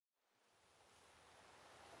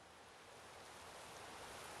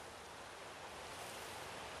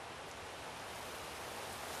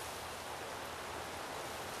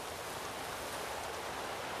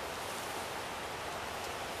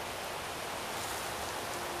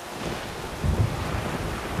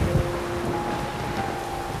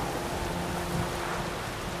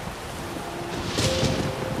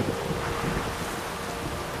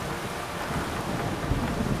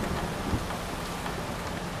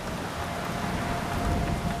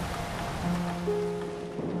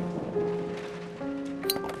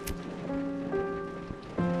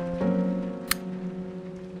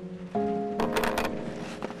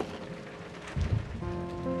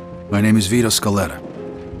My name is Vito Scaletta.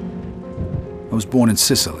 I was born in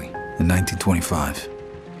Sicily in 1925.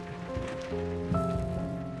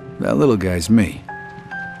 That little guy's me.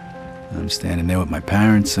 I'm standing there with my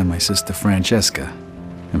parents and my sister Francesca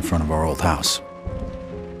in front of our old house.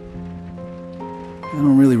 I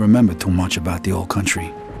don't really remember too much about the old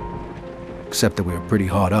country, except that we were pretty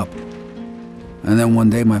hard up. And then one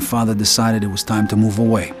day my father decided it was time to move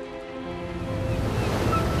away.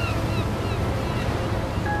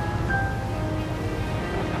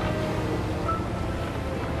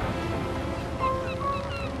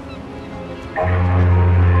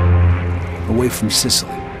 Away from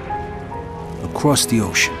Sicily, across the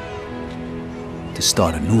ocean, to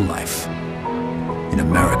start a new life in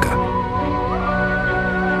America.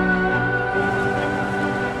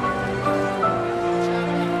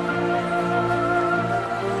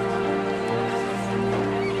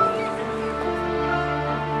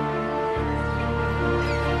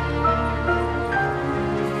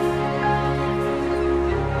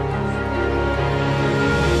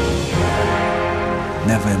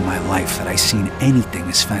 Never in my life had I seen anything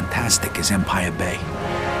as fantastic as Empire Bay.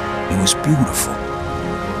 It was beautiful.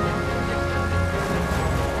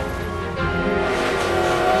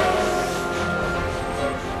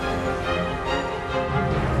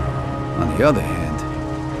 On the other hand,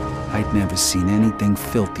 I'd never seen anything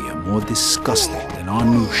filthier, more disgusting than our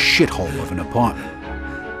new shithole of an apartment.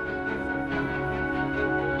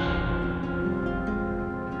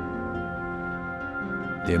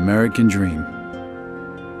 The American dream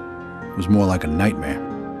was more like a nightmare.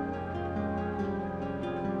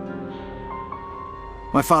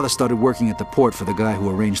 My father started working at the port for the guy who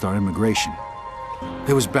arranged our immigration.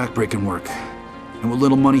 It was backbreaking work, and what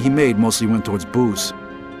little money he made mostly went towards booze.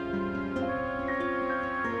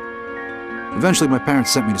 Eventually, my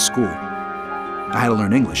parents sent me to school. I had to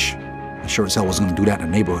learn English. I sure as hell wasn't going to do that in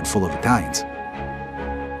a neighborhood full of Italians.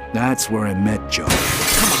 That's where I met Joe.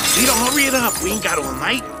 Come on, Vito, hurry it up. We ain't got all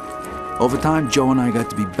night. Over time, Joe and I got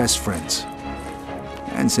to be best friends.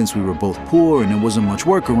 And since we were both poor and there wasn't much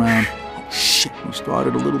work around, we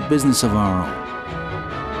started a little business of our own.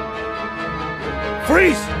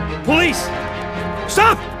 Freeze! Police!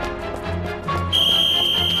 Stop!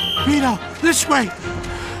 Vito, this way!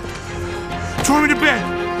 Throw me to bed!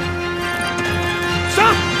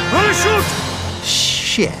 Stop! I'm gonna shoot!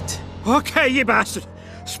 Shit. Okay, you bastard.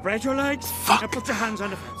 Spread your legs. Fuck. And put your hands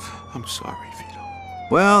on the fence. I'm sorry, Vito.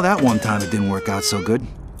 Well, that one time it didn't work out so good.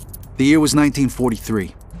 The year was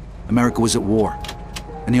 1943. America was at war,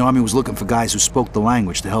 and the army was looking for guys who spoke the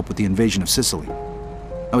language to help with the invasion of Sicily.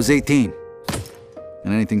 I was 18,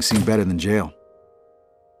 and anything seemed better than jail.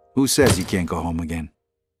 Who says you can't go home again?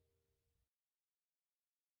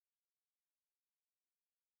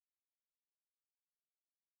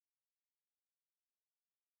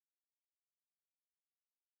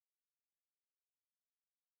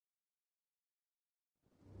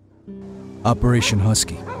 Operation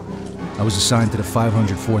Husky. I was assigned to the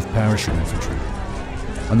 504th Parachute Infantry.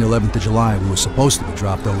 On the 11th of July, we were supposed to be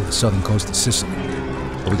dropped over the southern coast of Sicily,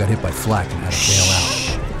 but we got hit by flak and had to bail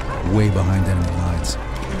out, way behind enemy lines.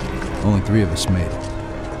 Only 3 of us made it.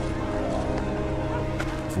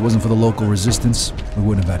 If it wasn't for the local resistance, we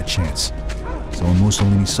wouldn't have had a chance. So when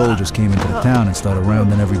Mussolini's soldiers came into the town and started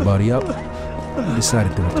rounding everybody up, we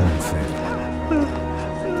decided to return the favor.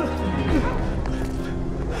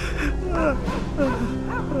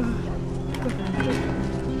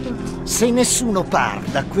 Se nessuno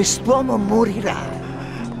parla, quest'uomo morirà.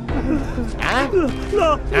 Eh?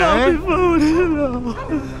 No, per favore, no.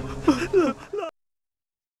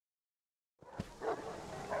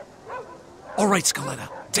 All right, Scaletta,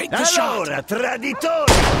 take the shot. Allora, traditore!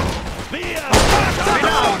 Via!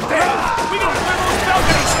 We got those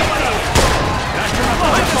balconies, Scaletta!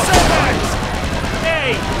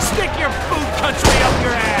 Hey, stick your food country up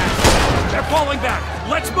your ass! They're falling back.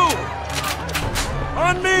 Let's move!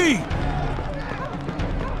 On me!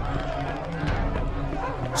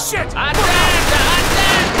 Shit! Shit!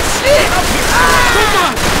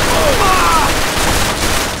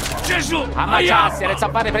 Gesù! Ammacciarsi, le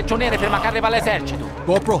zampare prigioniere prima che arriva l'esercito.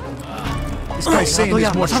 Corporal, this guy's saying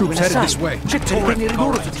there's more troops headed this way.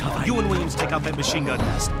 You and Williams take out that machine gun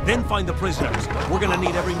nest. Then find the prisoners. We're gonna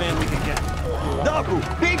need every man we can get. Dopo,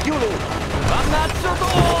 picchiolo! Ammazzo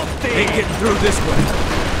tutti! Ain't getting through this way.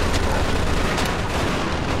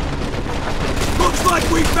 Looks like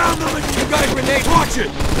we found them and you got a grenade. Watch it!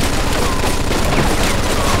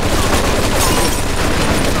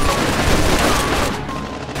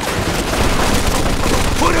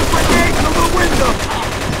 Put a grenade through the window!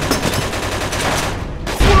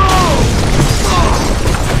 Whoa!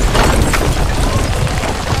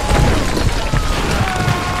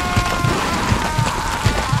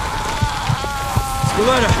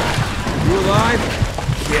 Scoletta, you alive?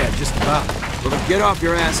 Yeah, just about. Well, then get off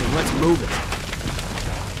your ass and let's move it.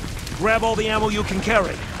 Grab all the ammo you can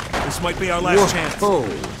carry. This might be our last chance. Oh,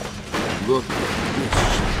 look at this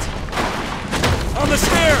shit. On the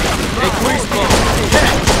stairs! Hey, greaseball!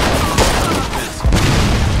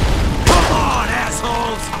 Come on,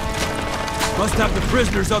 assholes! Must have the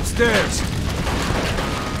prisoners upstairs.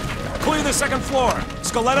 Clear the second floor.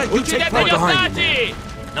 Scoletta, you take Uccidete gli point. ostaggi!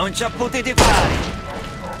 Non ci potete fare!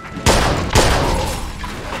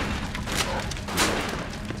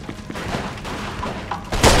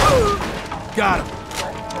 Got him.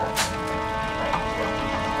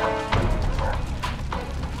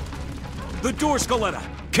 The door, Scoletta.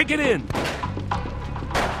 Kick it in.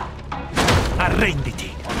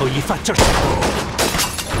 Arrenditi, o gli faccio...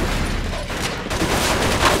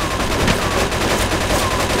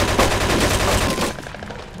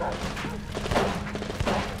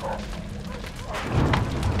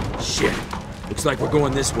 Shit. Looks like we're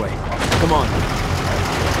going this way. Come on.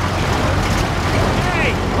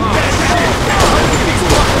 Hey!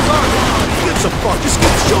 Gives a fuck, just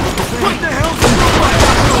get shot! What the hell's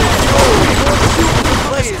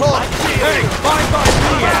Let's talk! Hey, bye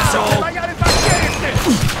me, asshole!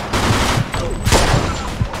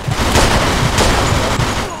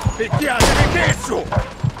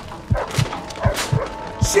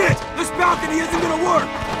 Shit! This balcony isn't gonna work!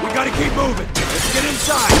 We gotta keep moving. Let's get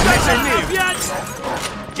inside.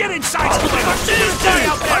 Get inside, Scoletta! Stay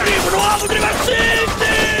out there! Arrivano altri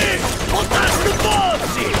vaccini! Potassi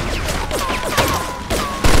pozzi!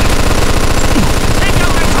 Take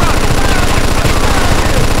out that truck!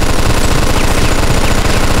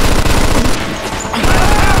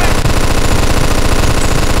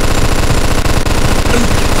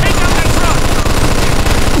 Take out that truck!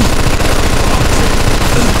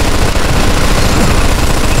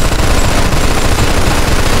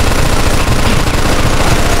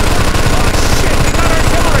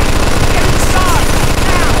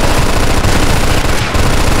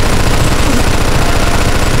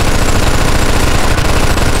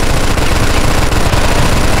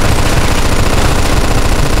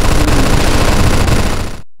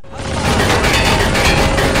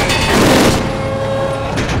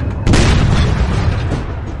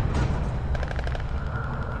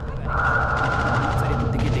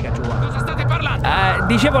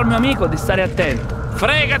 Dicevo al mio amico di stare attento.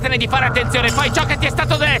 Fregatene di fare attenzione, fai ciò che ti è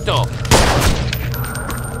stato detto!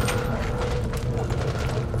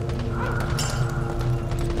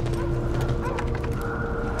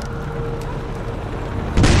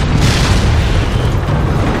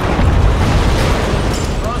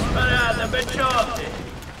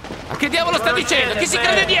 Ma che diavolo sta dicendo? Chi si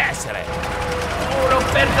crede di essere?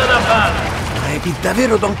 Un'offerta da fare! Ma è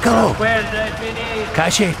davvero Don Calò?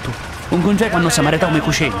 Cacetto, un congeco samaritano mi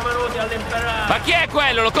cucina. Ma chi è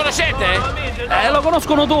quello? Lo conoscete? Lo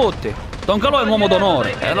conoscono tutti. Don Calò è un uomo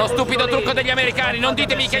d'onore. È uno stupido trucco degli americani, non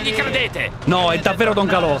ditemi che gli credete! No, è davvero Don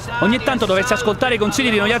Calò. Ogni tanto dovreste ascoltare i consigli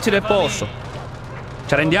di noiazzi del posto.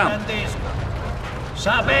 Ci rendiamo?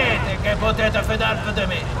 Sapete che potete fidarvi di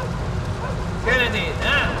me. Che ne dite,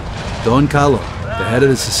 eh? Don Carlo, the head of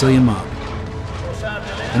the Sicilian mob.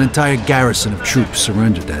 An entire garrison of troops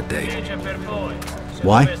surrendered that day.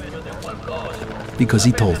 Why? Because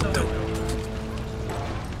he told them to.